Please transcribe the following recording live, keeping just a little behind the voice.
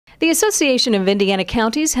The Association of Indiana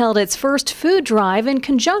Counties held its first food drive in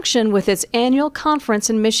conjunction with its annual conference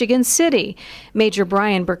in Michigan City. Major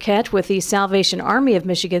Brian Burkett with the Salvation Army of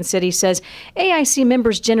Michigan City says AIC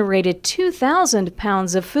members generated 2,000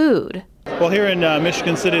 pounds of food. Well, here in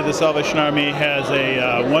Michigan City, the Salvation Army has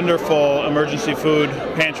a wonderful emergency food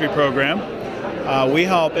pantry program. We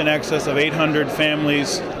help in excess of 800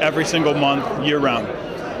 families every single month, year-round.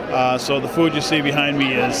 So the food you see behind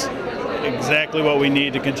me is exactly what we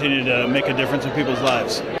need to continue to make a difference in people's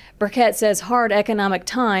lives. Burkett says hard economic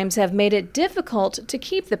times have made it difficult to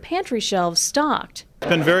keep the pantry shelves stocked. It's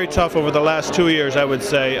been very tough over the last 2 years, I would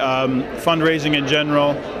say. Fundraising in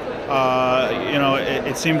general,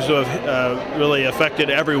 it seems to have really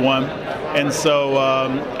affected everyone. And so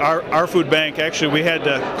our food bank, actually, we had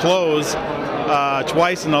to close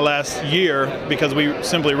twice in the last year because we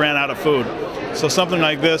simply ran out of food. So something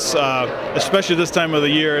like this, especially this time of the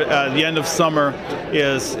year, the end of summer,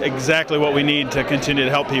 is exactly what we need to continue to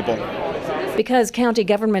help people. Because county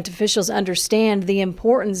government officials understand the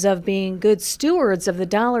importance of being good stewards of the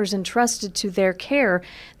dollars entrusted to their care,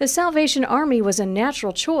 the Salvation Army was a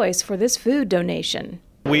natural choice for this food donation.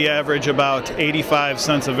 We average about 85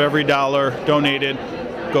 cents of every dollar donated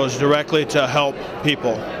goes directly to help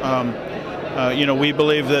people. We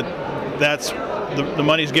believe that that's the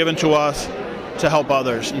money's given to us to help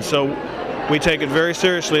others, and so we take it very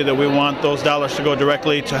seriously that we want those dollars to go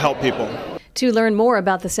directly to help people. To learn more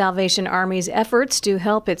about the Salvation Army's efforts to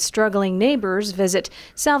help its struggling neighbors, visit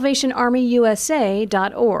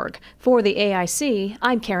salvationarmyusa.org. For the AIC,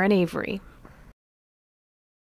 I'm Karen Avery.